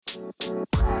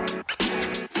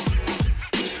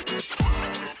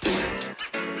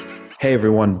Hey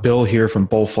everyone, Bill here from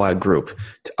Bullflag Group.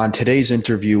 On today's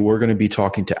interview, we're going to be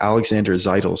talking to Alexander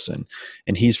Zaidelson,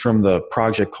 and he's from the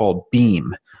project called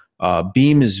Beam.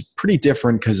 Beam is pretty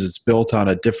different because it's built on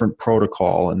a different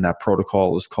protocol, and that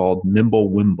protocol is called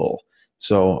Mimble Wimble.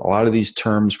 So a lot of these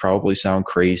terms probably sound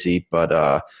crazy, but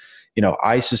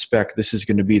I suspect this is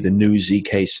going to be the new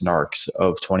ZK snarks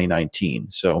of 2019.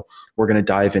 So we're going to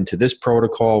dive into this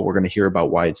protocol. We're going to hear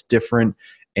about why it's different,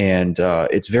 and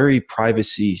it's very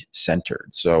privacy centered.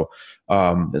 So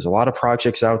there's a lot of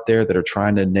projects out there that are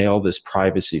trying to nail this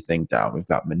privacy thing down. We've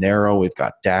got Monero, we've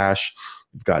got Dash,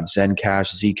 we've got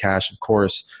Zencash, Zcash, of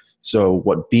course. So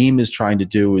what Beam is trying to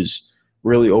do is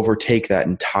really overtake that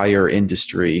entire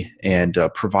industry and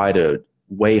provide a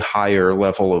way higher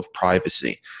level of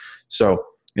privacy. So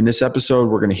in this episode,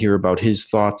 we're going to hear about his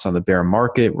thoughts on the bear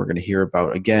market. We're going to hear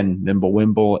about, again, Mimble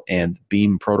Wimble and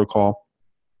Beam protocol.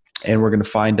 And we're going to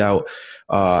find out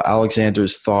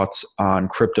Alexander's thoughts on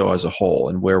crypto as a whole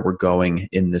and where we're going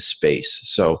in this space.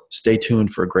 So stay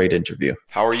tuned for a great interview.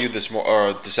 How are you this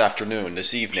afternoon,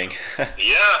 this evening? Doing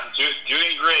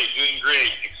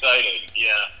great. Excited. Yeah,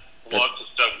 lots of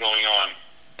stuff going on.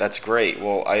 That's great.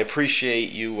 Well, I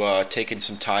appreciate you taking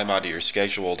some time out of your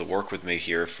schedule to work with me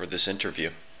here for this interview.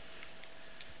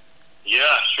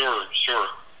 Yeah, sure.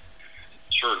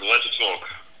 Glad to talk.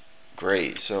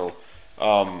 Great. So,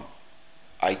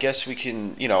 I guess we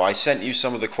can, I sent you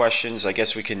some of the questions. I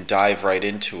guess we can dive right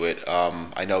into it.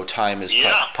 I know time is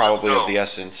probably of the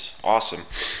essence. Awesome.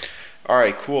 All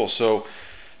right, cool. So,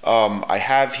 I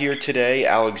have here today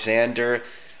Alexander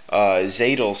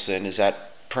Zaidelson. Is that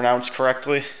pronounced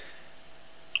correctly?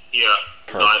 Yeah,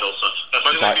 Zaidelson.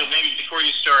 Maybe before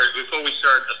we start,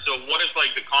 so what is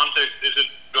like the context? Is it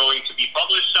going to be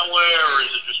published somewhere, or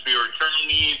is it just for your internal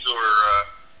needs, or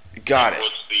got it?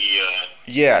 What's the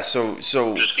yeah? So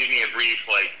just give me a brief,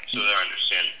 so that I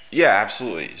understand. Yeah,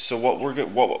 absolutely. So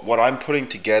what I'm putting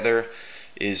together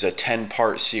is a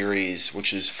 10-part series,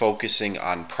 which is focusing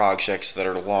on projects that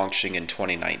are launching in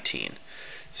 2019.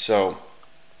 So,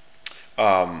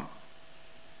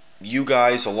 you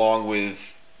guys, along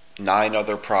with 9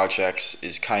 other projects,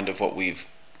 is kind of what we've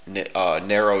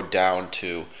narrowed down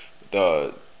to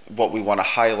what we want to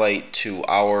highlight to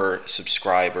our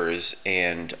subscribers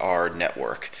and our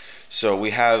network. So we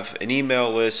have an email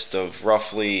list of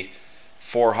roughly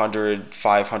 400,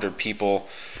 500 people.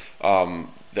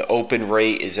 The open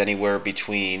rate is anywhere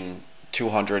between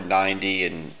 290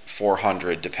 and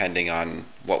 400, depending on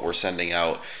what we're sending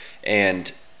out.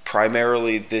 And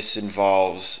primarily, this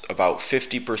involves about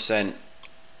 50%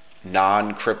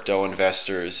 non-crypto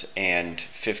investors and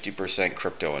 50%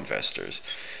 crypto investors.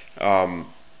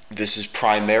 This is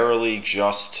primarily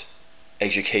just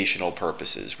educational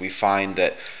purposes. We find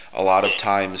that a lot of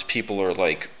times people are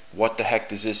like, what the heck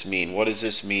does this mean? What does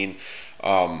this mean?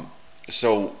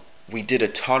 So we did a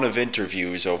ton of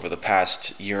interviews over the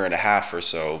past year and a half or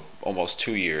so, almost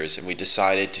 2 years, and we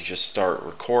decided to just start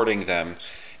recording them.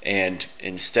 And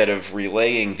instead of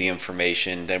relaying the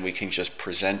information, then we can just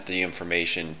present the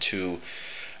information to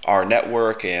our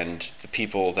network and the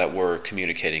people that we're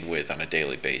communicating with on a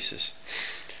daily basis.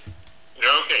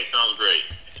 Okay, sounds great.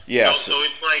 Yeah. So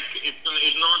it's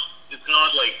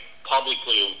not like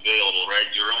publicly available, right?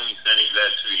 You're only sending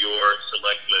that to your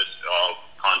select list of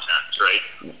contacts,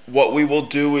 right? What we will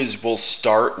do is we'll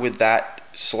start with that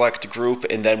select group,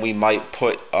 and then we might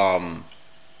put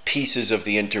pieces of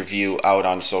the interview out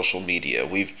on social media.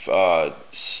 We've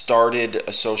started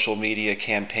a social media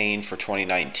campaign for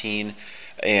 2019,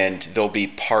 and there'll be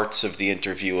parts of the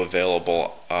interview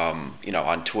available,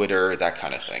 on Twitter, that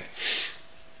kind of thing.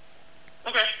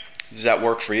 Okay. Does that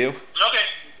work for you? Okay.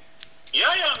 Yeah,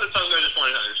 that sounds good. I just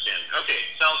wanted to understand. Okay,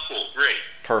 sounds cool. Great.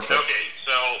 Perfect. Okay,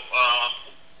 so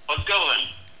let's go then.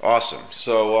 Awesome.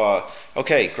 So,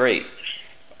 okay, great.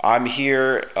 I'm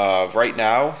here right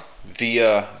now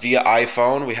via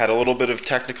iPhone. We had a little bit of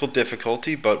technical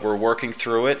difficulty, but we're working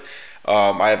through it.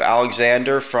 I have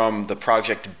Alexander from the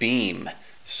project Beam.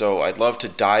 So I'd love to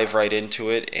dive right into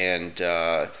it. And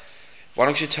why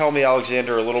don't you tell me,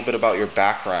 Alexander, a little bit about your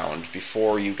background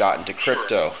before you got into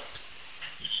crypto?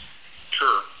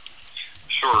 Sure.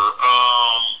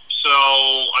 So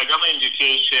I got my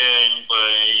education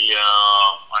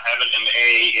I have an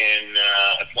MA in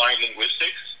applied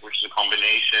linguistics, which is a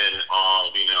combination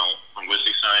of,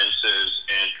 linguistic sciences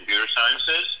and computer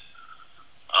sciences.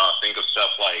 Think of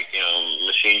stuff like,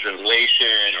 machine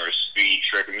translation or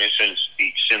speech recognition,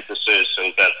 speech synthesis.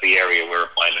 So that's the area where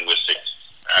applied linguistics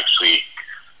actually,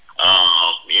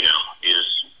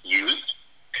 is used,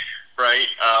 right?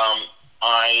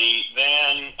 I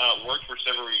then worked for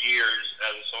several years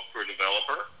as a software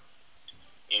developer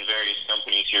in various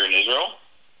Israel.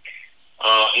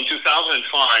 In 2005,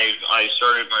 I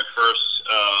started my first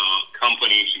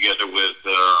company together with,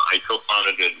 I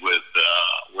co-founded it with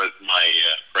my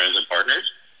friends and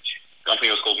partners. The company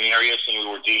was called Marius, and we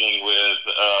were dealing with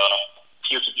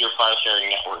peer-to-peer file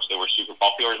sharing networks that were super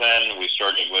popular then. We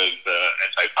started with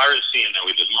anti-piracy, and then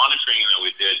we did monitoring, and then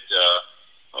we did,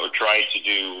 or tried to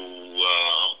do,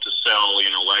 to sell,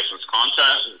 licensed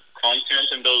content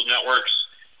in those networks.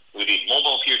 We did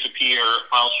mobile peer-to-peer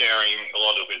file sharing, a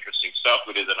lot of interesting stuff.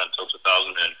 We did that until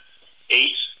 2008.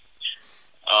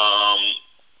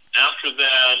 After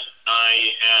that,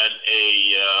 I had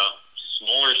a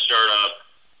smaller startup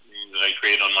that I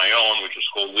created on my own, which was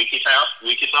called Wikitap.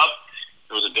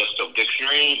 It was a desktop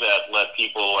dictionary that let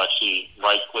people actually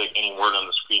right-click any word on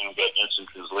the screen and get instant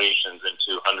translations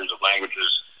into hundreds of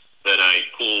languages that I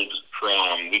pulled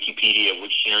from Wikipedia,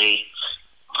 Wiktionary,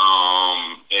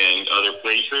 and other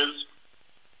places.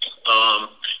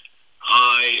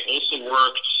 I also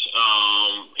worked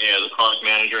as a product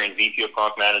manager and VP of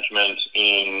product management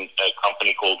in a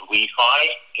company called Wi-Fi.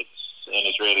 It's an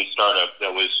Israeli startup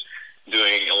that was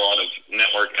doing a lot of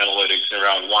network analytics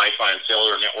around Wi-Fi and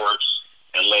cellular networks,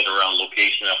 and later around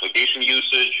location application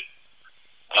usage.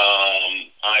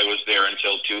 I was there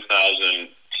until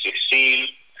 2016,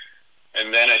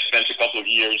 and then I spent a couple of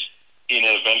years in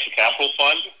a venture capital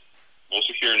fund,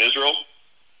 also here in Israel,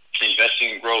 investing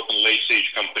in growth in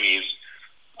late-stage companies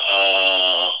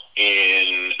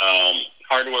in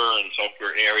hardware and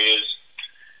software areas.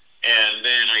 And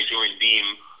then I joined Beam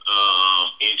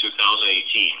in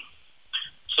 2018.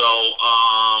 So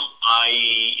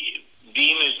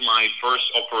Beam is my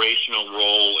first operational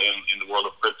role in the world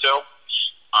of crypto.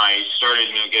 I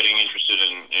started getting interested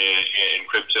in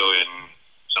crypto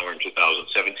somewhere in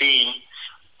 2017.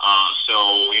 So,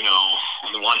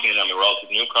 on the one hand, I'm a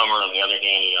relative newcomer. On the other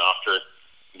hand, after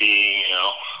being,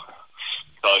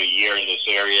 about a year in this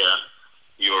area,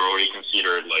 you're already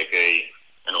considered like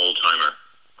an old-timer.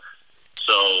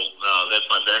 So that's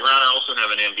my background. I also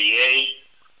have an MBA,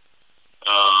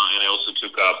 and I also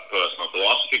took up some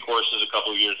philosophy courses a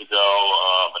couple of years ago,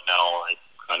 but now I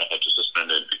kind of had to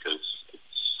suspend it because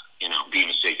Beam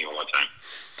is taking a long time.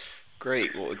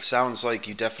 Great. Well, it sounds like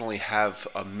you definitely have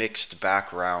a mixed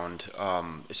background,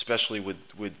 especially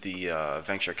with the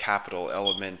venture capital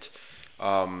element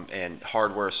and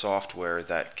hardware, software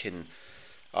that can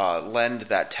lend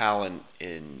that talent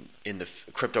in the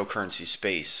cryptocurrency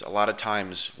space. A lot of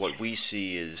times what we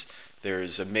see is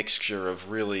there's a mixture of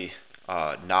really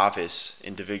novice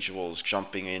individuals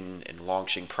jumping in and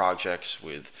launching projects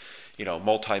with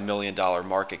multi-million-dollar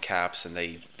market caps, and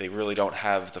they really don't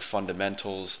have the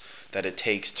fundamentals that it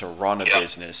takes to run a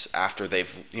business after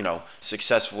they've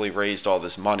successfully raised all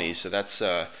this money. So that's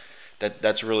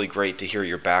really great to hear.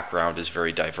 Your background is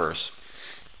very diverse.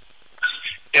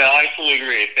 Yeah, I fully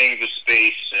agree. I think the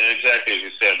space, exactly as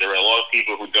you said, there are a lot of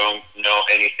people who don't know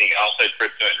anything outside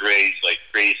crypto and raise like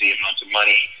crazy amounts of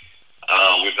money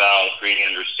without really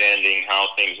understanding how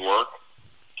things work.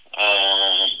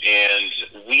 And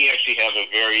we actually have a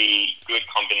very good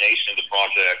combination in the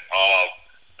project of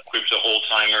crypto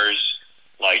old-timers,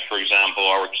 like, for example,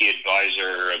 our key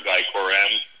advisor, Guy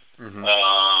Korem,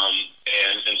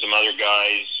 and some other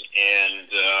guys, and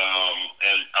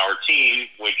our team,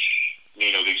 which,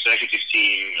 the executive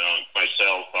team,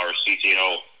 myself, our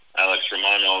CTO, Alex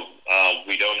Romano,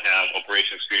 we don't have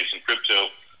operation experience in crypto,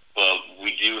 but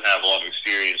we do have a lot of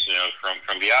experience,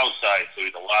 from the outside, so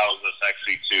it allows us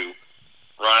actually to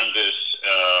run this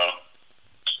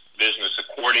business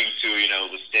according to,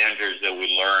 the standards that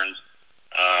we learned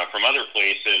from other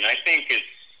places. And I think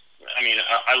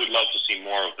I would love to see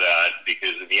more of that,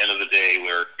 because at the end of the day,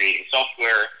 we're creating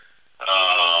software,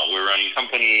 we're running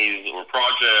companies or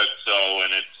projects,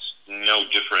 and it's no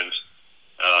different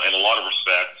in a lot of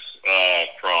respects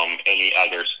from any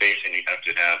other space, and you have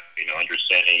to have,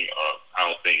 understanding of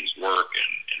how things work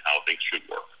and how things should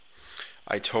work.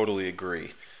 I totally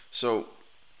agree. So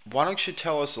why don't you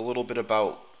tell us a little bit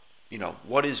about,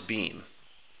 what is Beam?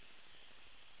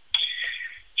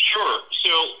 Sure.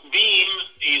 So Beam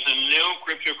is a new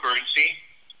cryptocurrency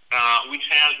which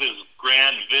has this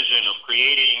grand vision of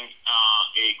creating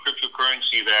a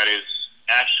cryptocurrency that is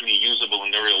actually usable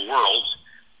in the real world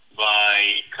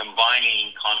by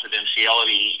combining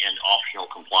confidentiality and optional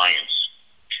compliance.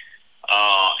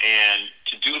 And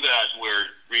to do that, we're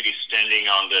really standing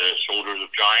on the shoulders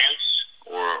of giants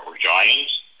or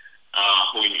giants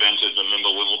who invented the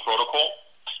Mimble Wimble protocol.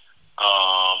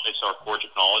 It's our core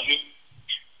technology.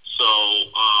 So,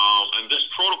 and this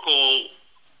protocol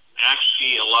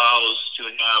actually allows to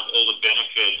have all the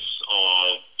benefits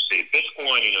of, say,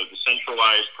 Bitcoin,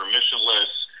 decentralized, permissionless,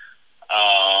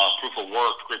 proof of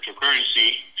work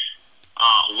cryptocurrency,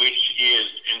 which is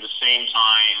in the same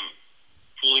time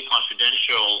fully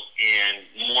confidential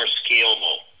and more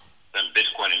scalable than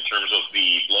Bitcoin in terms of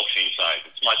the blockchain size.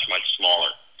 It's much, much smaller.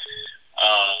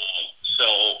 So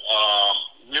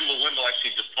Mimble Wimble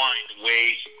actually defined a way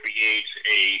to create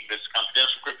this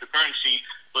confidential cryptocurrency,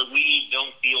 but we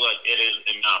don't feel that it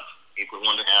is enough if we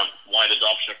want to have wide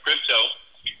adoption of crypto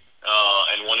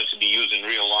and want it to be used in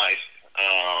real life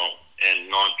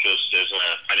and not just as a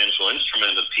financial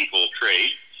instrument that people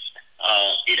trade.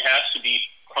 It has to be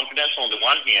confidential on the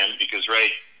one hand because,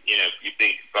 right, if you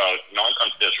think about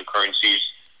non-confidential currencies,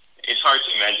 it's hard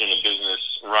to imagine a business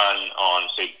run on,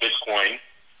 say, Bitcoin,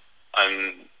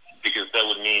 because that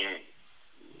would mean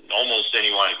almost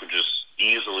anyone could just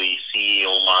easily see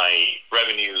all my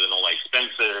revenues and all my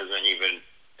expenses and even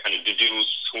kind of deduce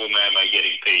who am I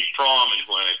getting paid from and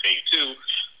who am I paying to.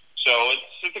 So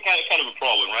it's a kind of a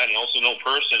problem, right? And also no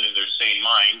person in their sane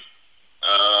mind,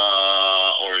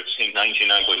 or I think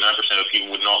 99.9% of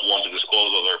people would not want to disclose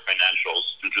all their financials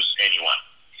to just anyone.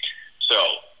 So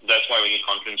that's why we need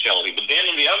confidentiality. But then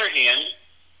on the other hand,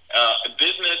 a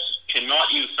business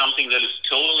cannot use something that is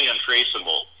totally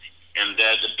untraceable and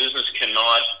that the business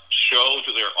cannot show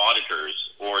to their auditors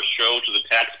or show to the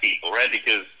tax people, right?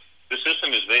 Because the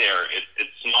system is there.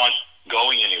 It's not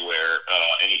going anywhere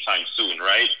anytime soon,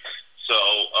 right? So,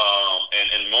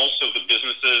 and most of the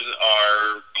businesses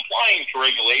are complying to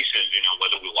regulations,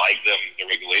 whether we like them, the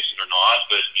regulations or not,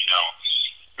 but,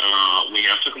 we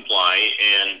have to comply.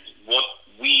 And what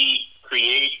we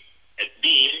create at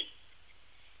Beam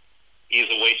is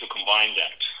a way to combine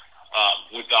that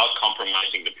without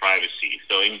compromising the privacy.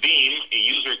 So in Beam, a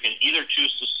user can either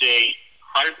choose to stay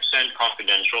 100%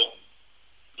 confidential,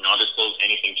 not disclose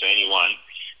anything to anyone,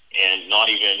 and not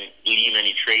even leave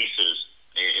any traces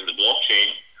in the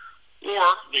blockchain, or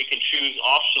they can choose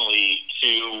optionally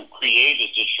to create a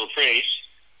digital trace,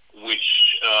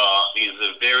 which is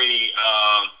a very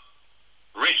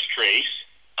rich trace,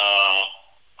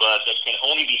 but that can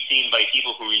only be seen by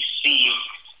people who receive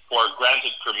or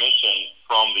granted permission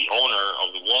from the owner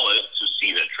of the wallet to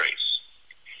see that trace.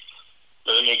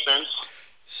 Does that make sense?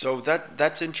 So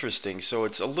that's interesting. So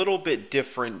it's a little bit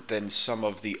different than some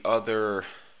of the other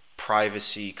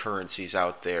privacy currencies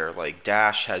out there. Like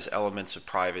Dash has elements of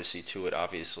privacy to it,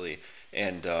 obviously,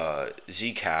 and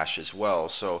Zcash as well.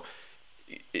 So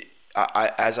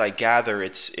as I gather,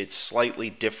 it's slightly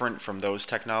different from those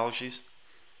technologies.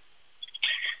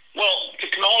 Well,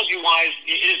 technology-wise,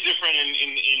 it is different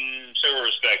in several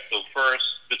respects. So first,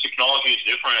 the technology is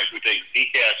different. If we take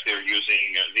Zcash, they're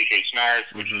using ZK Smart,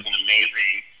 which is an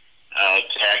amazing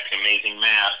tech, amazing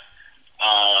math.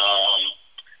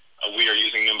 We are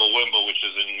using Mimble Wimble, which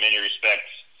is in many respects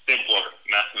simpler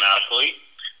mathematically.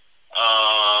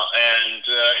 And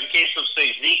in case of,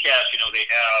 say, Zcash,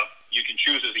 you can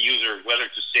choose as a user whether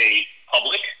to stay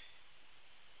public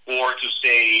or to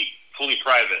stay fully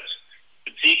private.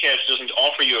 But Zcash doesn't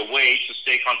offer you a way to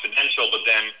stay confidential, but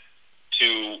then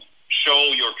to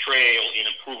show your trail in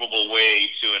a provable way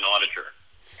to an auditor.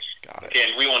 Got it.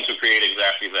 And we want to create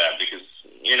exactly that because,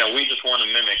 we just want to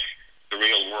mimic the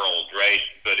real world, right?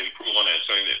 But improve on it.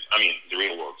 So, the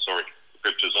real world, sorry.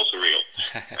 Crypto is also real.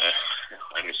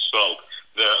 I misspoke.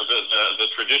 The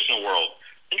traditional world.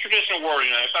 In traditional world,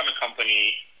 if I'm a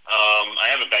company, I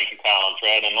have a bank account,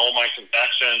 right? And all my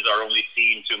transactions are only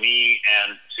seen to me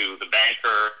and to the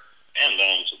banker and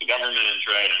then to the government,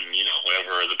 right? And,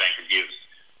 whoever the banker gives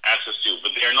access to.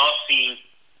 But they're not seen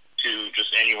to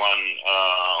just anyone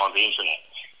on the internet,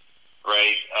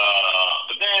 right?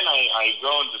 But then I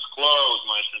go and disclose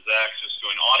my transactions to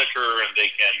an auditor and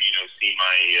they can, see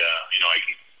my, I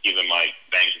can give them my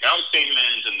bank account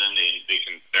statement and then they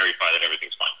can verify that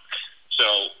everything's fine. So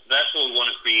that's what we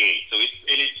want to create. So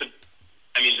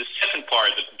the second part,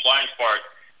 the compliance part,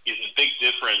 is a big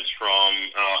difference from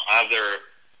other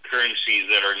currencies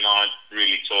that are not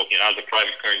really talking, other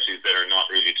private currencies that are not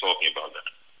really talking about that.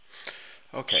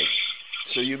 Okay.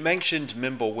 So you mentioned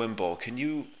Mimble Wimble. Can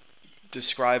you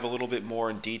describe a little bit more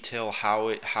in detail how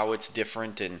it's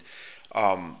different? And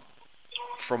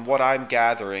from what I'm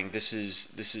gathering, this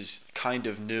is kind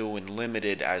of new and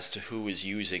limited as to who is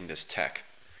using this tech.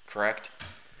 Correct?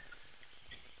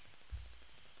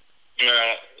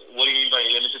 What do you mean by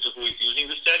limited to who is using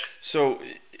this tech? So,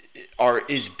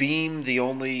 is Beam the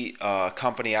only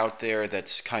company out there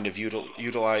that's kind of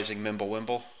utilizing Mimble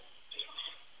Wimble?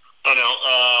 Oh no.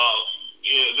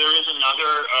 There is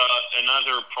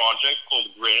another project called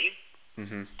Grin,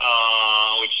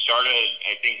 which started,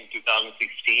 I think, in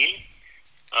 2016.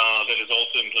 That is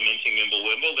also implementing Mimble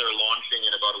Wimble. They're launching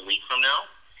in about a week from now.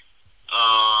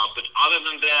 But other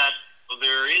than that,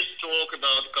 there is talk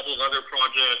about a couple of other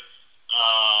projects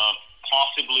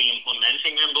possibly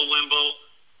implementing Mimble Wimble.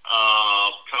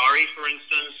 Kari, for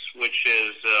instance, which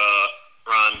is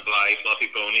run by Fluffy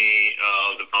Pony,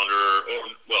 the founder,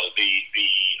 or well,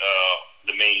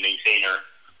 the main maintainer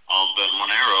of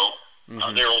Monero.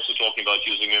 Mm-hmm. They're also talking about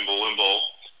using Mimble Wimble,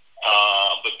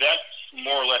 but that's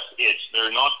more or less it. There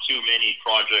are not too many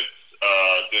projects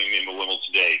doing Mimble Wimble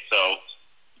today. So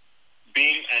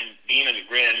Beam and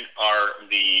Grin are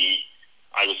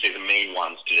I would say, the main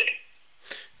ones today.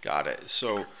 Got it.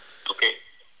 So okay.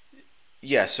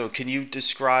 Yeah. So can you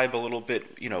describe a little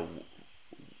bit?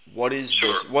 What is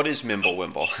sure. What is Mimble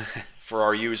Wimble for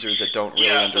our users that don't really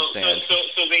understand? So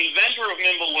the inventor of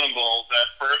Mimble Wimble, that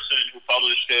person who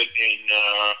published it in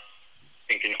I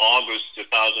think in August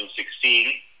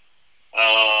 2016,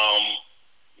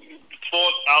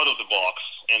 thought out of the box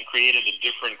and created a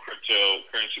different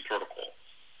cryptocurrency protocol.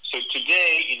 So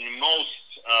today, in most,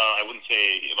 I wouldn't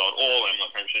say about all, I'm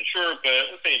not 100% sure,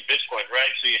 but let's say in Bitcoin,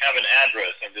 right? So you have an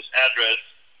address, and this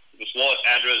wallet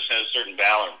address has a certain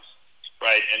balance,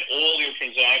 right? And all your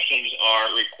transactions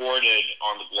are recorded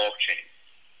on the blockchain.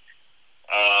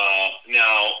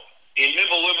 Now, in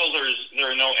Mimble Wimble,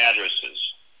 there are no addresses.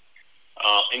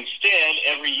 Instead,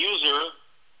 every user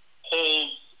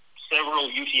holds several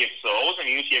UTXOs, and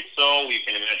UTXO, you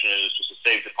can imagine it as just a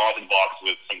safe deposit box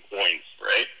with some coins,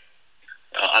 right?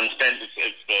 Unspent,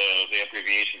 it's the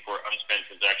abbreviation for unspent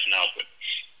transaction output,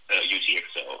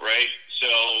 UTXO, right?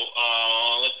 So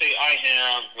let's say I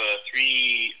have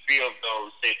three of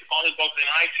those safe deposit boxes,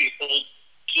 and I actually hold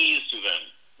keys to them,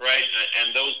 right?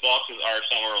 And those boxes are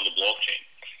somewhere on the blockchain.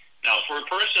 Now, for a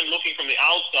person looking from the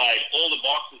outside, all the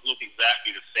boxes look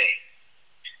exactly the same,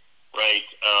 right?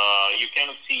 You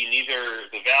cannot see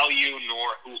neither the value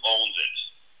nor who owns it.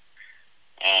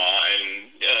 And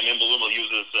Mimble Wimble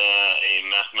uses a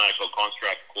mathematical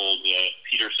construct called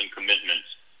Peterson commitment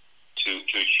to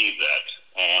achieve that.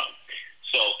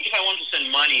 So if I want to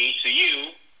send money to you,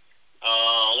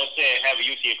 let's say I have a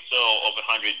UTXO of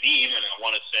 100 Beam and I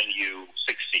want to send you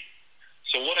 60.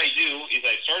 So what I do is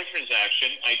I start a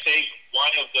transaction. I take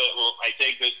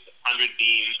this 100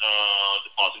 Beam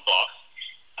deposit box.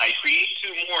 I create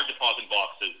two more deposit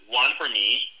boxes. One for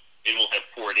me, it will have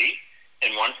 40.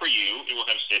 And one for you, it will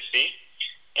have 60.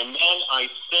 And then I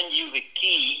send you the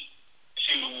key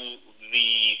to the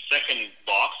second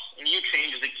box, and you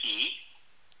change the key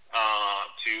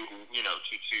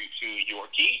to your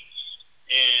key,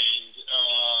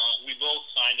 and we both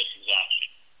sign the transaction.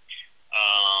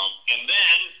 And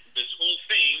then this whole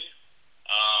thing,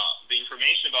 the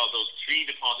information about those three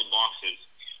deposit boxes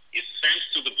is sent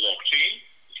to the blockchain,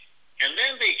 and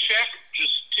then they check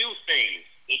just two things.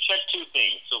 They check two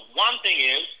things. So one thing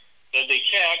is that they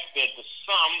check that the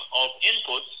sum of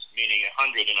inputs, meaning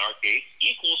 100 in our case,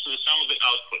 equals to the sum of the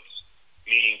outputs,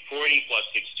 meaning 40 plus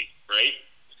 60, right?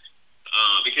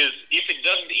 Because if it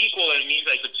doesn't equal, it means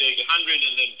I could take 100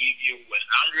 and then give you 100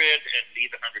 and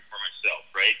leave 100 for myself,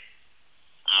 right?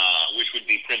 Which would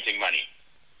be printing money.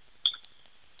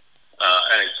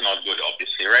 And it's not good,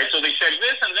 obviously, right? So they check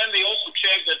this, and then they also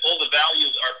check that all the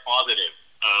values are positive,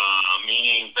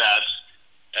 meaning that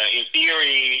in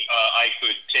theory, I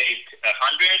could take 100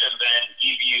 and then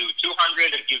give you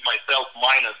 200 and give myself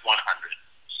minus 100,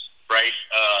 right?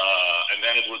 And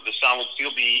then the sum would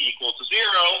still be equal to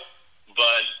 0,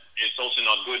 but it's also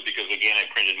not good because, again, I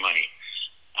printed money.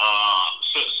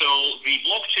 So the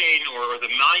blockchain or the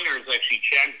miners actually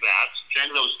check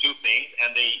those two things,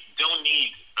 and they don't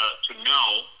need to know,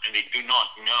 and they do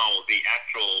not know the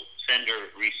actual sender,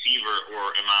 receiver,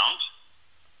 or amount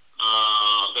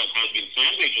that has been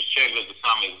sent. They just check that the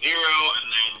sum is 0 and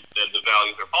then that the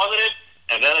values are positive,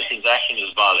 and then the transaction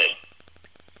is valid.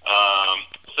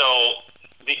 So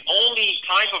the only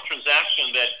type of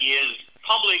transaction that is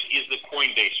public is the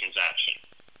Coinbase transaction,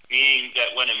 meaning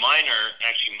that when a miner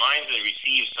actually mines and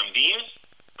receives some beams,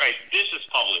 right, this is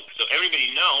public. So everybody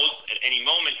knows at any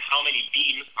moment how many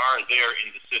beams are there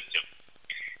in the system.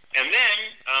 And then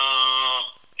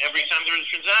every time there is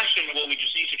a transaction, well, we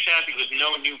just need to check because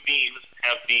no new beams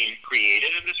have been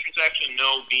created in this transaction.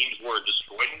 No beams were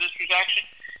destroyed in this transaction.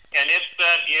 And if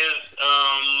that is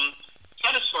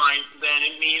satisfying, then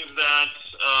it means that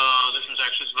the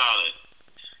transaction is valid.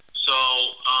 So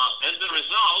as a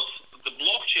result, the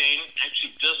blockchain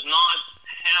actually does not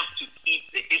have to keep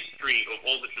the history of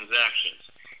all the transactions.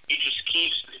 It just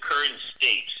keeps the current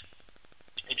state.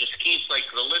 It just keeps like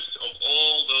the list of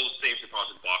all those safe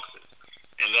deposit boxes.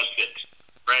 And that's it,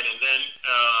 right? And then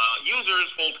users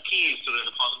hold keys to the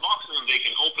deposit boxes, and they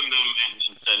can open them and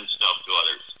send stuff to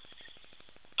others.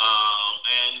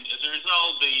 And as a result,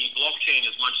 blockchain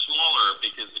is much smaller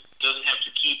because it doesn't have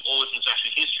to keep all the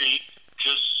transaction history,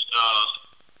 just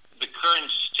the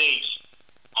current state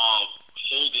of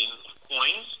holding of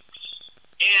coins,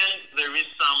 and there is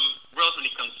some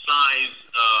relatively concise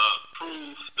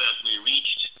proof that we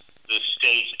reached the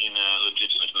state in a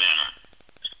legitimate manner.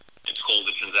 It's called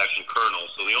the transaction kernel.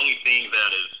 So the only thing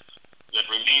that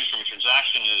remains from a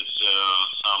transaction is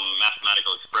some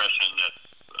mathematical expression that's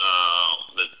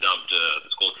dubbed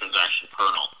it's called transaction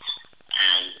kernel.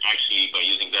 And actually, by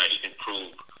using that, you can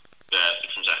prove that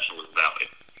the transaction was valid.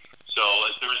 So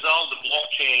as a result, the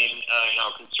blockchain,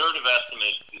 our conservative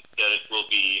estimate is that it will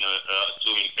be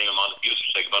assuming the same amount of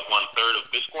usage, like about 1/3 of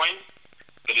Bitcoin.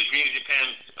 But it really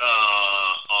depends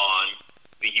on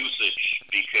the usage,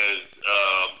 because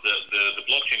the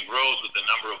blockchain grows with the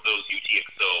number of those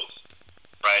UTXOs,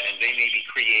 right? And they may be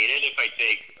created. If I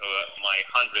take my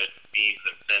 100 beads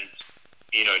and send,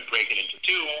 break it into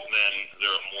two, then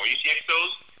there are more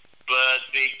UTXOs. But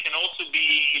they can also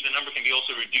be, the number can be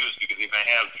also reduced, because if I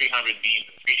have 300 beans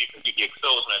and 3 different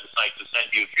UTXOs and I decide to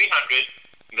send you 300,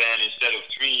 then instead of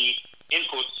 3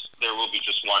 inputs, there will be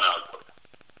just 1 output.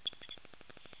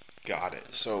 Got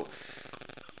it. So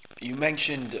you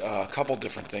mentioned a couple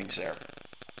different things there.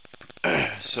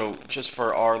 So just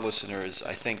for our listeners,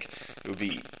 I think it would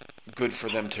be good for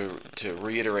them to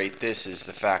reiterate this, is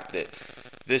the fact that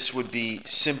this would be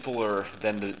simpler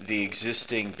than the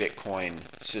existing Bitcoin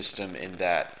system, in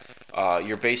that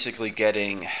you're basically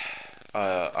getting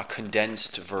a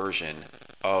condensed version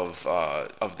of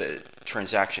the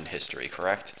transaction history,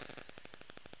 correct?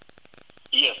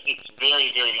 Yes, it's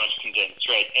very, very much condensed,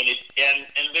 right? And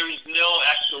there is no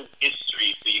actual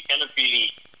history, so you cannot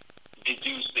really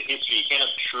deduce the history. You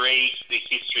cannot trace the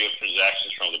history of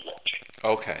transactions from the blockchain.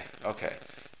 Okay.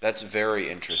 That's very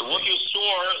interesting. So what you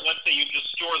store, let's say you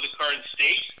just store the current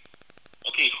state,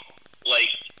 okay, like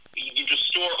you just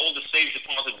store all the safe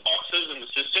deposit boxes in the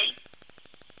system,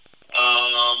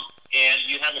 and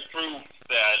you have a proof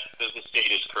that the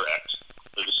state is correct,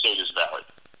 that the state is valid,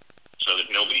 so that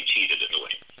nobody cheated in the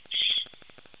way.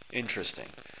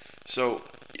 Interesting. So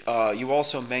you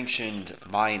also mentioned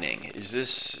mining. Is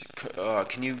this?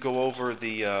 Can you go over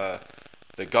the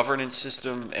governance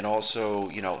system, and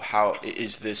also, how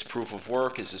is this proof of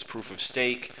work? Is this proof of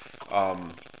stake?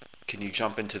 Can you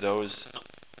jump into those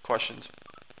questions?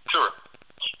 Sure.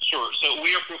 So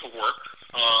we are proof of work.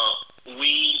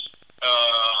 We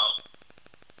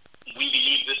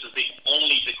believe this is the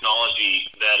only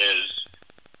technology that is,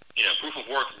 proof of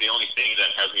work is the only thing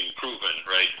that has been proven,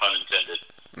 right? Pun intended.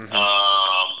 Mm-hmm.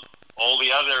 All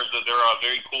the other, there are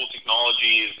very cool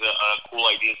technologies, cool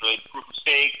ideas like proof of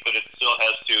stake, but it still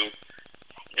has to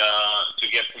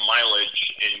get some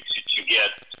mileage and to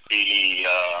get really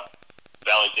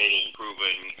validated and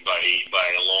proven by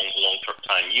a long-term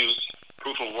time use.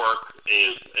 Proof of work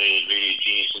is a really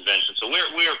genius invention. So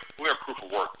we're proof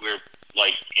of work. We're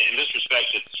like, in this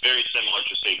respect, it's very similar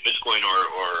to, say, Bitcoin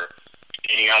or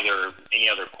any other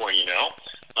coin.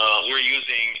 We're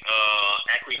using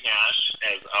Hash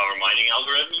as our mining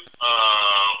algorithm.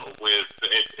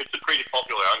 It's a pretty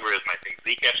popular algorithm. I think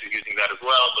Zcash is using that as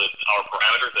well, but our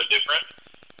parameters are different.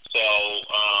 So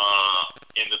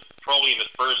probably in the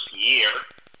first year,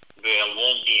 there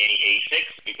won't be any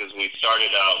ASICs, because we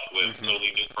started out with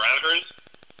totally new parameters,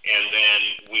 and then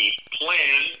we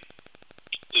plan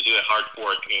to do a hard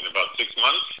fork in about 6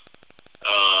 months,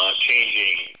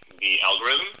 changing the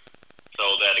algorithm,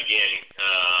 so that again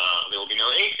there will be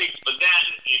no ASICs. But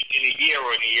then in a year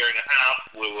or in a year and a half,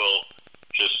 we will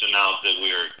just announce that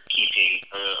we are keeping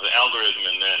the algorithm,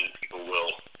 and then people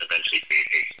will eventually create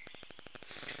ASICs.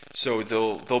 So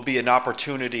there'll be an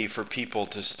opportunity for people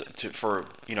for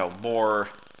more,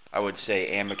 I would say,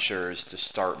 amateurs to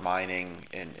start mining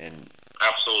and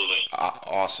Absolutely.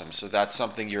 Awesome. So that's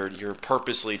something you're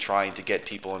purposely trying to get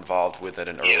people involved with at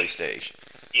an early stage.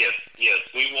 Yes.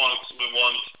 We want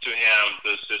to have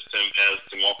the system as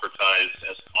democratized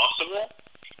as possible,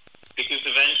 because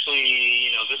eventually,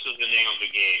 this is the name of the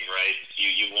game, right?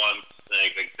 You want,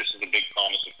 like this is the big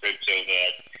promise of crypto,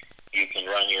 that you can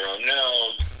run your own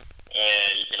node,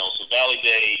 and you can also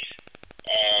validate.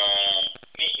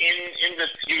 In the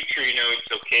future,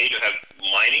 it's okay to have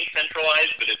mining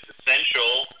centralized, but it's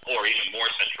essential, or even more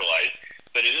centralized,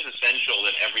 but it is essential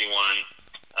that everyone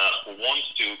who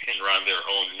wants to can run their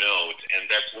own node, and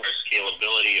that's where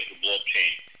scalability of the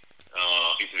blockchain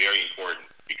is very important,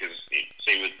 because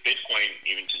say with Bitcoin,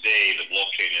 even today, the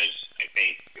blockchain is, I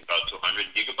think, about 200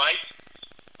 gigabytes,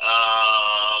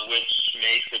 which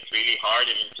makes it really hard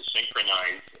even to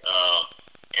synchronize,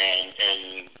 and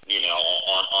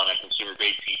on a consumer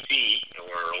grade PC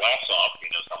or laptop,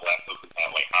 some laptops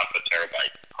have like half a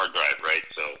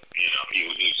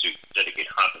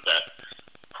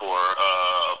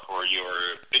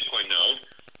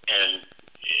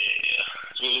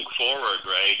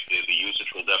the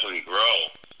usage will definitely grow.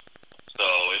 So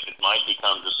if it might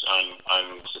become just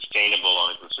unsustainable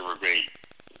on a consumer-grade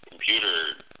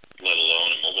computer, let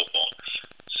alone a mobile phone.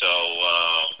 So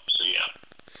yeah.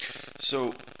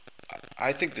 So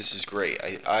I think this is great.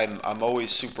 I'm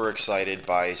always super excited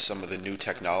by some of the new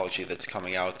technology that's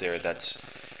coming out there that's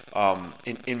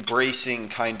embracing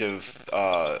kind of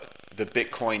the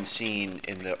Bitcoin scene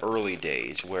in the early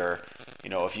days, where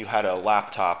if you had a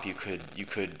laptop, you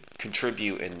could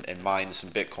contribute and mine some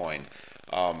Bitcoin.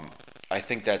 I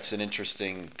think that's an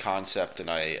interesting concept, and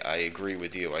I agree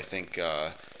with you. I think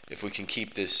if we can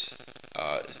keep this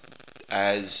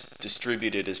as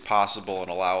distributed as possible and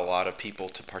allow a lot of people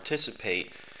to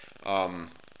participate,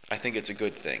 I think it's a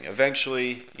good thing.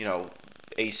 Eventually,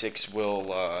 ASICs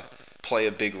will play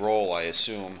a big role, I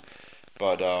assume,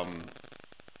 but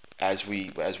as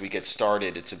we get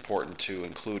started, it's important to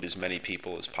include as many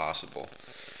people as possible.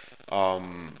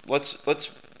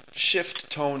 Let's shift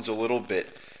tones a little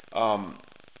bit.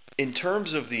 In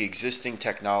terms of the existing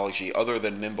technology, other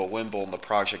than Mimble Wimble and the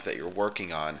project that you're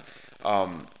working on,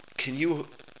 can you?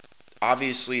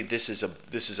 Obviously, this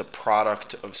is a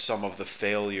product of some of the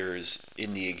failures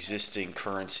in the existing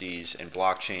currencies and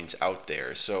blockchains out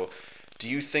there. So, do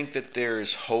you think that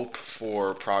there's hope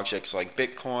for projects like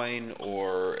Bitcoin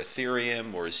or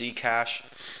Ethereum or Zcash?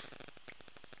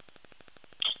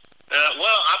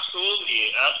 Well,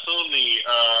 absolutely.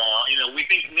 We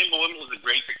think Mimble Wimble is a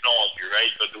great technology,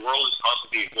 right? But the world is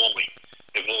constantly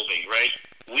evolving, right?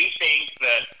 We think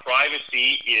that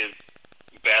privacy is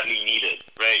badly needed,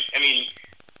 right? I mean,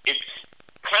 it's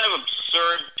kind of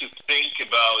absurd to think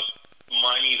about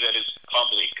money that is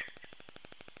public,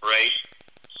 right?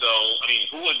 So, I mean,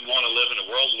 who would want to live in a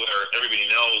world where everybody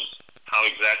knows how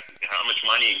much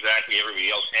money exactly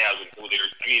everybody else has and who they're?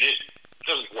 I mean, it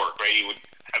doesn't work, right? You would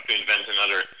have to invent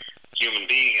another human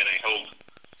being, and I hope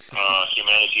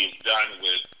humanity is done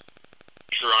with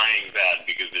trying that,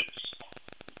 because it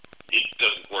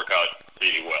doesn't work out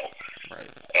really well. Right.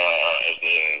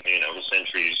 As the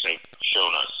centuries have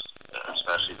shown us,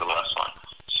 especially the last one.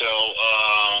 So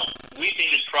we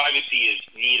think that privacy is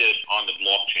needed on the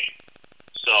blockchain.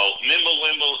 So Mimble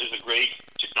Wimble is a great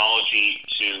technology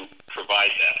to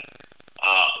provide that.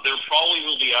 There probably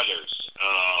will be others.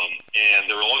 And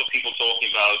there are a lot of people talking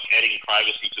about adding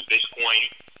privacy to Bitcoin,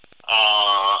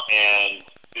 and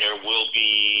there will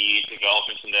be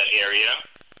developments in that area.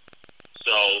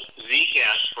 So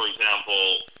Zcash, for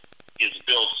example, is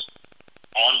built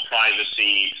on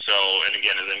privacy. So, and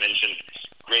again, as I mentioned,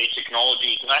 great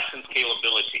technology, less in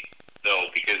scalability, though,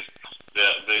 because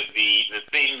the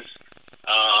things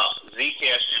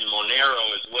Zcash and Monero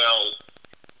as well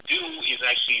do is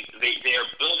actually they are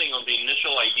building on the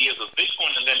initial ideas of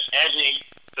Bitcoin and then adding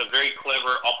some very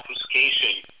clever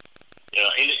obfuscation.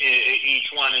 In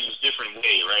each one in a different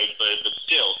way, right? But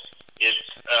still,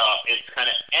 it's kind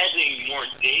of adding more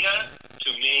data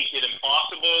to make it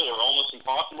impossible or almost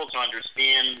impossible to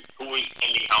understand who is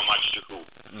sending how much to who.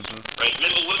 Mm-hmm. Right?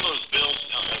 Mimble Wimble is built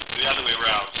the other way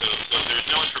around, so there's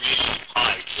no information to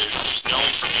hide. There's no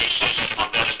information on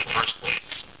that in the first place.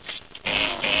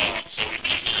 So we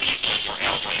need to use that more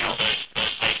help.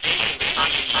 But I think in the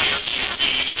coming years,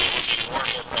 there will be more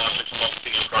and more projects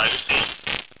focusing on privacy,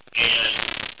 and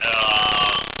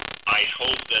I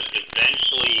hope that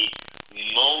eventually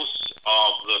most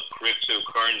of the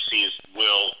cryptocurrencies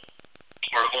will,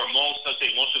 or most of the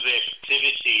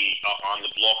activity on the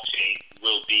blockchain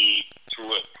will be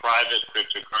through a private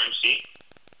cryptocurrency.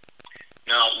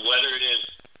 Now, whether it is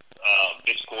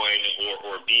Bitcoin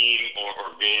or Beam or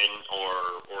Bin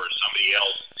or somebody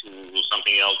else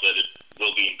something else that it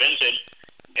will be invented,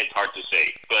 it's hard to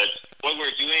say. But what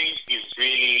we're doing is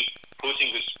really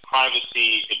putting this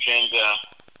privacy agenda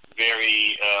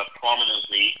very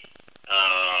prominently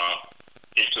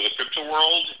into the crypto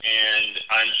world, and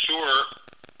I'm sure,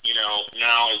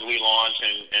 now as we launch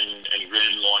and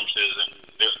Grin launches, and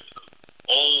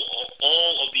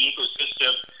all of the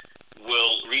ecosystem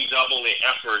will redouble their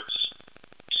efforts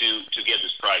to get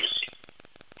this privacy.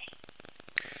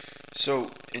 So,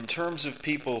 in terms of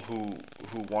people who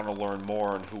want to learn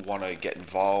more and who want to get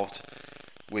involved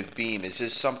with Beam, is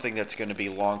this something that's going to be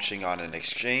launching on an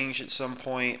exchange at some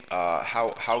point?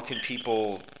 How can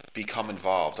people become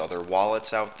involved? Are there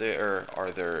wallets out there? Are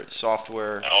there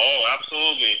software? Oh,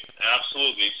 absolutely.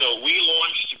 So we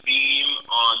launched Beam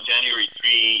on January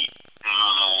 3,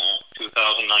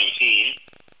 2019,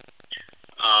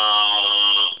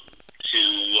 to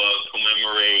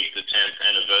commemorate the 10th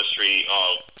anniversary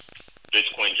of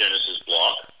Bitcoin Genesis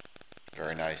block.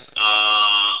 Very nice.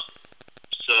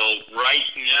 So right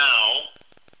now,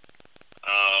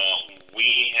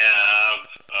 we have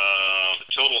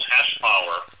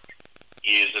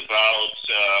about,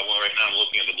 well, right now I'm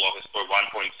looking at the block explorer,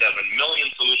 1.7 million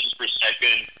solutions per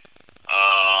second.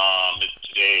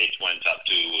 Today it went up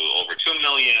to over 2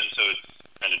 million, so it's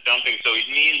kind of dumping. So it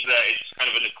means that it's kind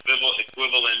of an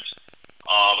equivalent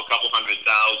of a couple 100,000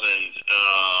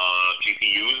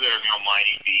 GPUs that are now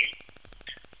mining Beam.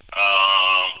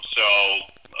 So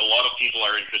a lot of people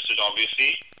are interested,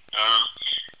 obviously.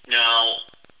 Now,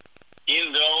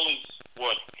 in those,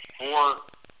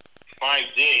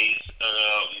 4-5 days,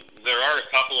 there are a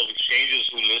couple of exchanges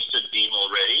who listed Beam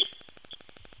already,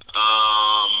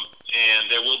 and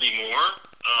there will be more.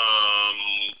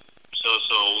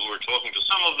 So we're talking to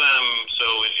some of them. So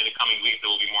in the coming week, there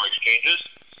will be more exchanges.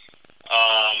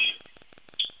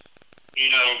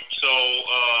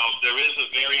 There is a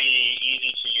very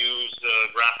easy to use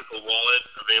graphical wallet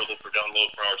available for download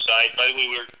from our site. By the way,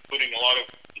 we're putting a lot of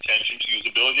attention to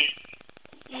usability.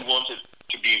 We want it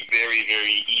to be very,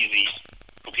 very easy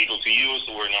for people to use.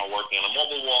 So we're now working on a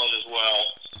mobile wallet as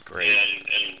well. Great.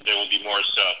 And there will be more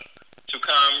stuff to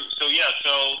come. So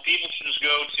people should just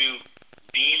go to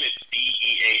Beam. It's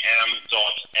BEAM.MW,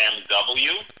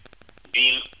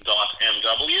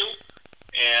 Beam.MW,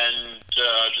 and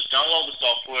just download the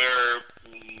software.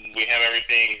 We have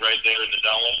everything right there in the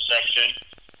download section.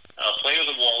 Play with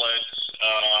the wallets.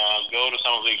 Go to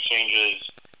some of the exchanges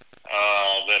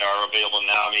that are available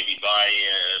now. Maybe buy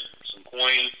some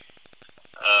coins.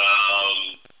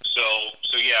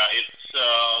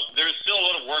 There's still a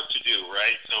lot of work to do,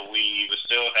 right? So we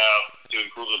still have to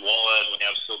improve the wallet. We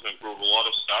have still to improve a lot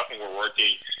of stuff, and we're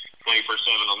working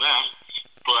 24/7 on that.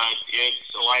 But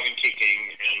it's alive and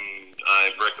kicking, and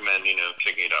I recommend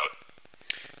checking it out.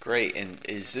 Great. And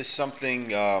is this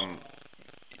something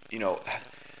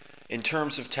in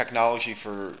terms of technology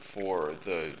for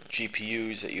the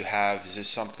GPUs that you have? Is this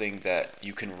something that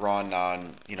you can run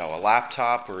on a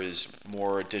laptop, or is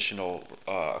more additional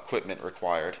equipment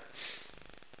required?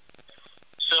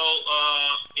 So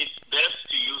it's best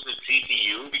to use a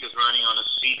GPU, because running on a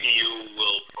CPU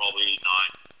will probably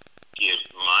not give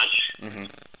much. Mm-hmm.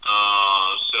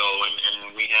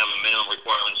 And we have a minimum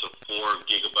requirements of 4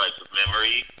 gigabytes of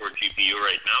memory for GPU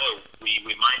right now. We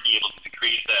might be able to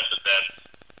decrease that, but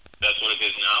that's what it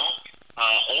is now.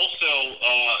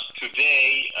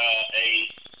 Today, a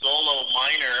solo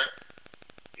miner,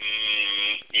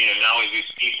 now as we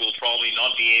speak, will probably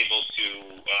not be able to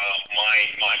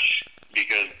mine much,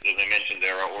 because, as I mentioned,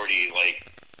 there are already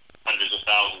like hundreds of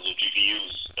thousands of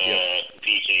GPUs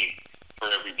competing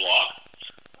for every block.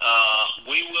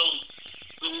 We will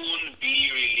soon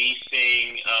be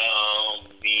releasing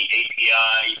the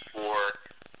API for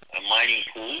mining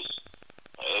pools,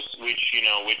 which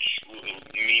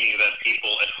meaning that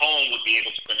people at home would be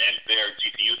able to connect their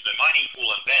GPUs to the mining pool,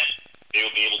 and then they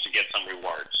will be able to get some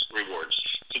rewards.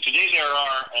 So today there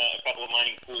are a couple of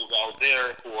mining pools out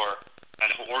there who are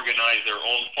kind of organize their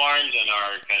own farms and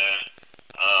are kind of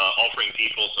offering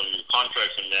people some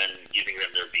contracts and then giving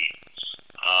them their beat.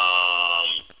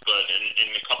 But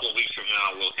in a couple of weeks from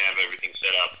now, we'll have everything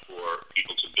set up for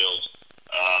people to build,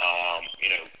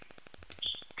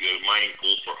 mining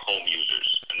pools for home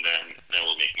users, and then that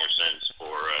will make more sense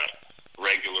for a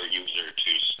regular user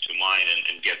to mine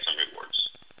and get some rewards.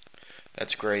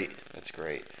 That's great.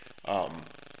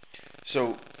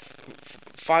 So,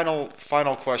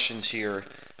 final questions here.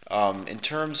 In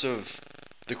terms of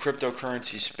the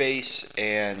cryptocurrency space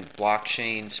and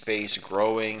blockchain space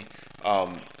growing,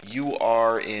 you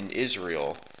are in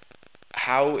Israel.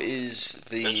 How is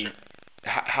the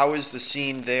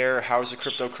scene there? How is the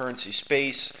cryptocurrency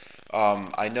space?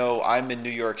 I know I'm in New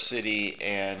York City,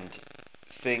 and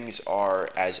things are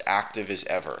as active as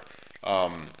ever.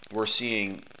 We're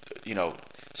seeing,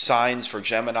 signs for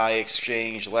Gemini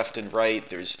Exchange left and right.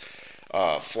 There's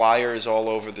flyers all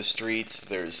over the streets.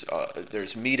 There's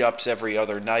meetups every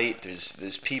other night.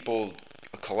 There's people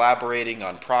collaborating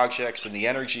on projects, and the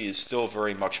energy is still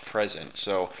very much present.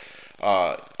 So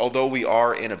although we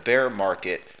are in a bear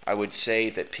market, I would say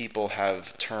that people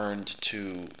have turned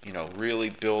to really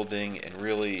building and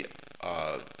really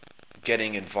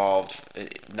getting involved,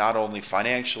 not only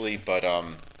financially but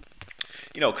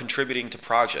contributing to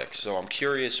projects. So I'm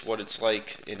curious what it's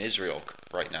like in Israel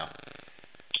right now.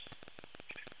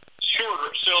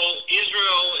 Sure. So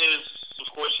Israel is, of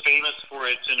course, famous for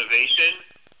its innovation.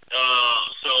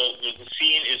 So the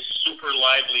scene is super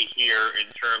lively here in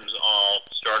terms of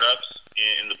startups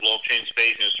in the blockchain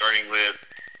space, starting with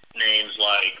names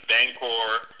like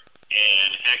Bancor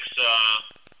and Hexa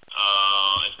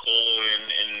and Colwyn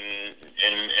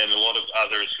and a lot of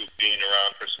others who've been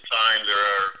around for some time. There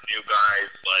are new guys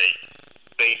like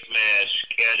Space Mesh,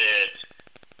 Kedit,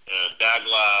 Bag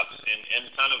Labs, and a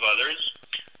ton of others.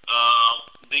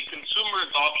 the consumer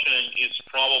adoption is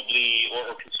probably,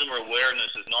 or consumer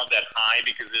awareness is not that high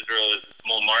because Israel is a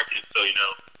small market. So,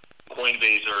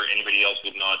 Coinbase or anybody else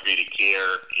would not really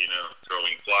care,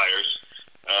 throwing flyers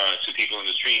to people in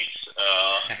the streets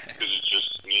because it's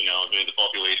just, the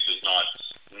population is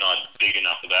not big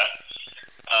enough for that.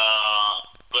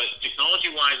 But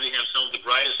technology-wise, we have some of the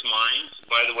brightest minds.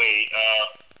 By the way,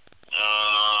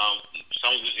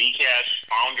 some of the Zcash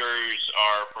founders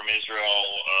are from Israel.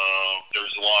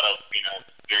 There's a lot of,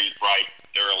 very bright,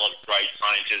 there are a lot of bright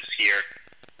scientists here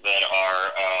that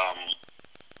are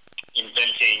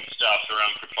inventing stuff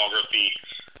around cryptography.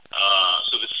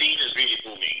 So the scene is really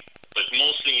booming, but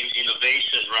mostly in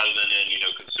innovation rather than in,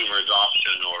 consumer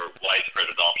adoption or widespread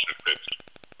adoption of crypto.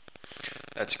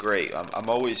 That's great. I'm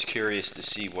always curious to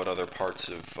see what other parts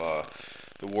of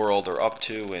the world are up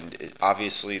to, and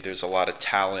obviously there's a lot of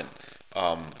talent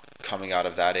coming out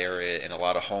of that area and a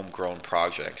lot of homegrown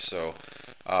projects. So,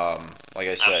 like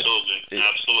I said, absolutely.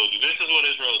 This is what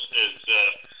Israel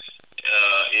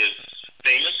is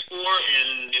famous for,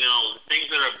 and things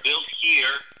that are built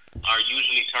here are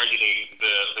usually targeting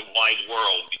the wide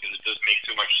world because it doesn't make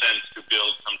too much sense to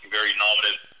build something very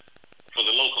innovative for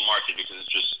the local market because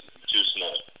it's just too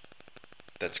small.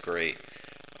 That's great.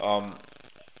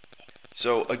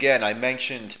 So again, I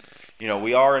mentioned,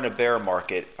 we are in a bear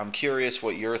market. I'm curious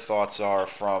what your thoughts are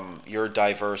from your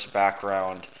diverse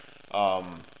background,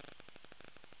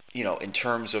 in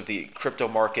terms of the crypto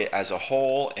market as a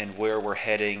whole and where we're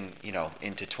heading,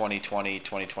 into 2020,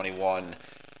 2021,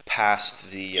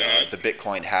 past the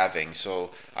Bitcoin halving.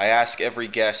 So I ask every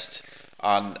guest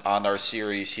on our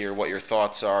series here what your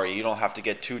thoughts are. You don't have to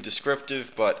get too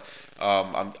descriptive, but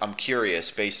I'm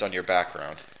curious based on your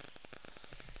background.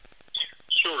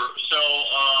 Sure. So,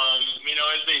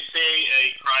 as they say,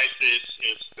 a crisis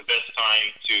is the best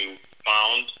time to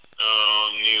found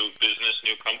new business,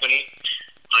 new company.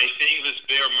 I think this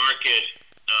bear market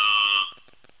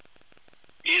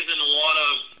is in a lot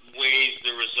of ways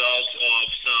the result of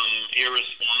some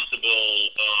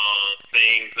irresponsible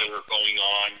things that were going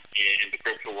on in the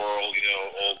crypto world.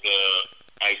 All the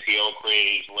ICO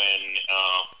craze when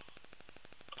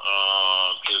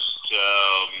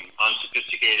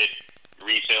unsophisticated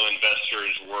retail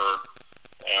investors were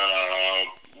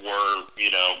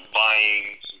buying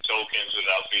some tokens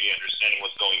without really understanding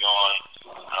what's going on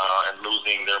and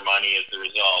losing their money as a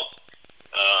result.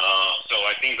 So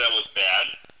I think that was bad.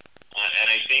 And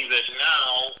I think that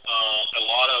now a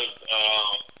lot of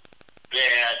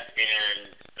bad and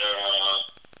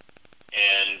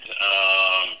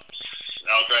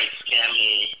outright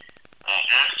scammy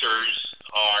actors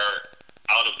are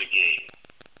out of the game.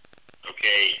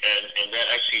 Okay, and that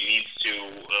actually leads to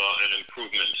an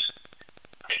improvement.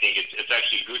 I think it's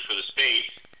actually good for the space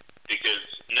because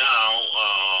now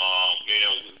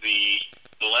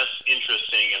the less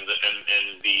interesting and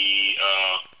the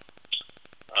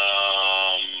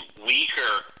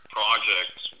weaker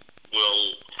projects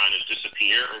will kind of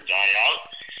disappear or die out.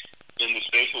 Then the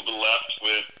space will be left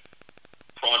with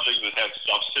projects that have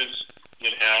substance,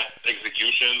 that have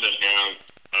execution, that have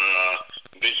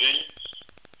vision.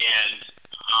 And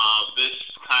this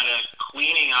kind of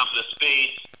cleaning up the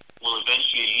space will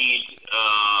eventually lead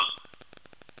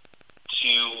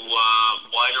to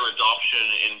wider adoption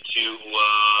into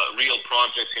real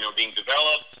projects, being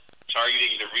developed,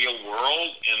 targeting the real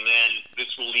world, and then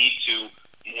this will lead to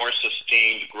more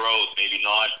sustained growth. Maybe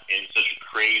not in such a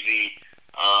crazy,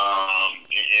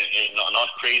 not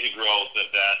crazy growth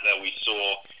that we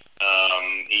saw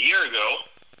a year ago,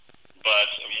 but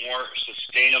a more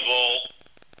sustainable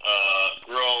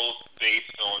growth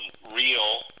based on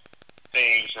real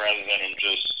things rather than in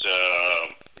just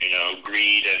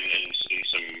greed and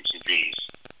some dreams.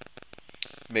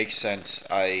 Makes sense.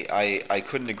 I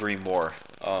couldn't agree more.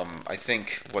 I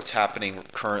think what's happening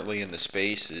currently in the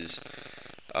space is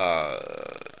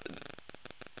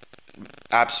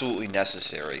absolutely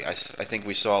necessary. I think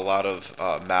we saw a lot of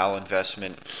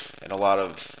malinvestment and a lot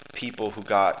of people who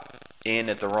got in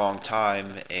at the wrong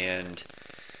time, and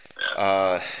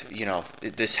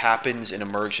this happens in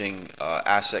emerging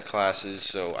asset classes,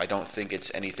 so I don't think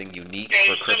it's anything unique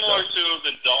for crypto. Similar to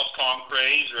the .com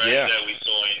craze, right? Yeah. That we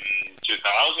saw in 2000.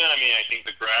 I think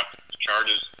the chart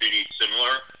is pretty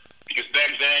similar. Because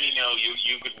back then,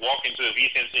 you could walk into a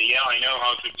VC and say, yeah, I know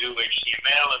how to do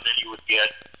HTML, and then you would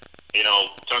get,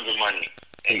 tons of money.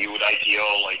 And you would IPO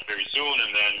very soon,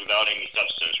 and then without any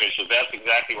substance, right? So that's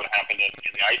exactly what happened in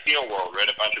the IPO world, right?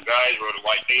 A bunch of guys wrote a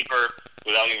white paper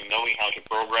without even knowing how to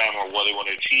program or what they want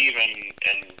to achieve,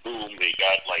 and boom, they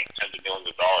got tens of millions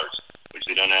of dollars, which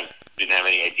they didn't have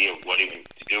any idea of what even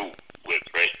to do with,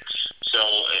 right? So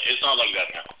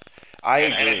I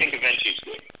And I agree. think eventually it's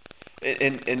good.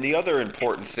 And the other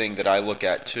important thing that I look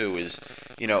at too is,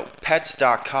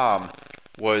 pets.com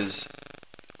was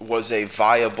a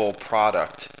viable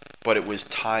product, but it was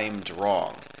timed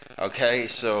wrong. Okay,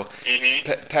 so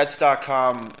Mm-hmm.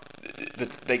 pets.com,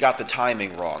 they got the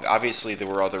timing wrong. Obviously, there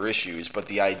were other issues, but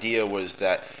the idea was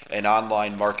that an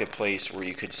online marketplace where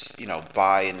you could,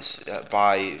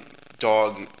 buy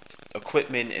dog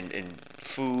equipment and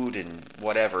food and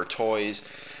whatever toys,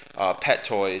 pet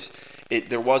toys.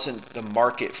 There wasn't the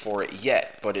market for it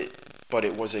yet, but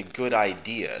it was a good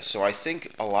idea. So I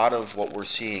think a lot of what we're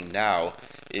seeing now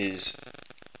is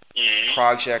Mm-hmm.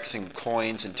 projects and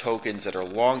coins and tokens that are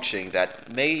launching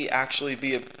that may actually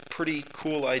be a pretty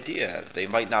cool idea. They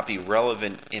might not be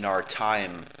relevant in our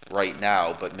time right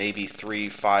now, but maybe 3,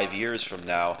 5 years from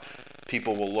now,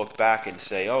 people will look back and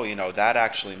say, oh, that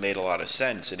actually made a lot of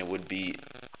sense, and it would be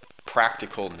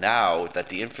practical now that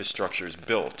the infrastructure is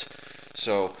built.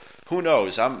 So who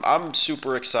knows? I'm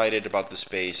super excited about the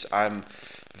space. I'm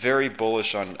very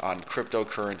bullish on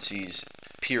cryptocurrencies,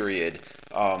 period.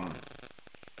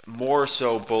 More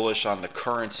so bullish on the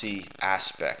currency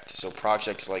aspect. So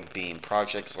projects like Beam,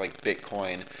 projects like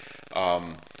Bitcoin,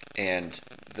 and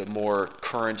the more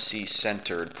currency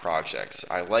centered projects.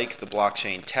 I like the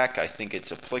blockchain tech. I think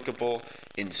it's applicable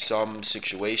in some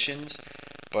situations,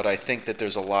 but I think that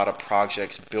there's a lot of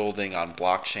projects building on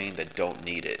blockchain that don't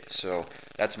need it. So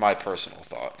that's my personal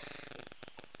thought.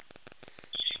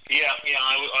 Yeah, yeah,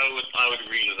 I would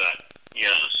agree with that.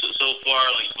 Yeah, so far,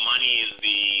 like money is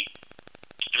the.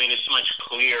 I mean, it's much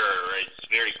clearer. Right? It's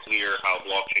very clear how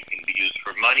blockchain can be used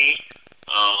for money.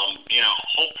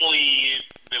 Hopefully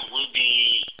there will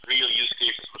be real use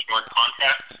cases for smart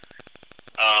contracts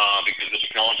because the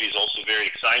technology is also very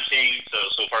exciting.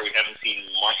 So far we haven't seen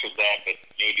much of that, but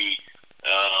maybe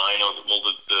I know that all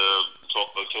the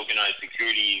talk about tokenized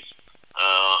securities.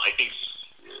 I think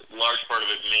a large part of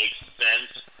it makes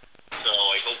sense. So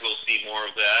I hope we'll see more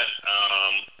of that.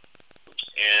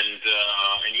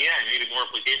 And yeah, maybe more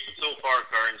applications. So far,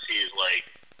 currency is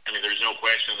there's no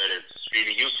question that it's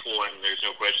really useful, and there's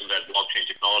no question that blockchain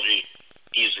technology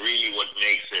is really what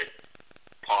makes it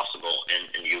possible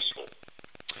and useful.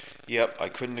 Yep, I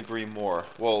couldn't agree more.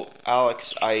 Well,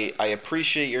 Alex, I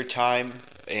appreciate your time,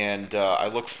 and I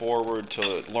look forward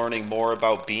to learning more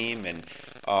about Beam. And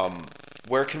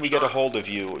where can we get a Sure. hold of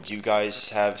you? Do you guys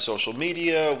have social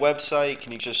media, website?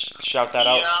 Can you just shout that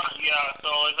out? Yeah. So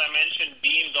as I mentioned,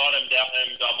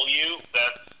 beam.mw,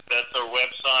 that's our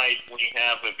website. We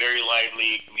have a very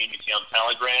lively community on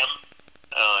Telegram.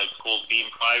 It's called Beam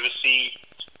Privacy.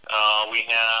 We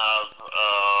have,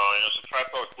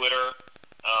 subscribe to our Twitter.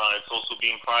 It's also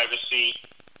Beam Privacy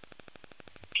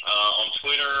on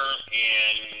Twitter,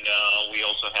 and we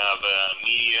also have a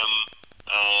Medium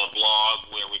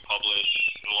blog where we publish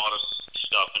a lot of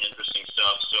stuff and interesting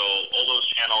stuff. So all those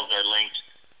channels are linked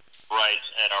right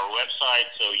at our website.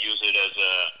 So use it as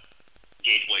a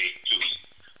gateway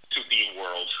to Beam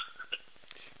World.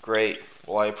 Great.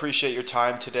 Well, I appreciate your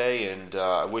time today, and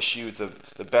I wish you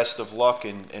the best of luck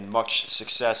and much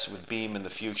success with Beam in the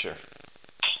future.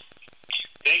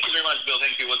 Thank you very much, Bill.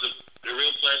 Thank you. It was a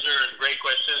real pleasure and great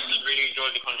questions, and really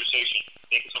enjoyed the conversation.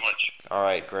 Thank you so much. All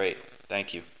right, great.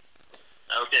 Thank you.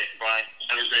 Okay, bye.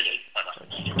 Have a great day.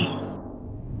 Bye-bye.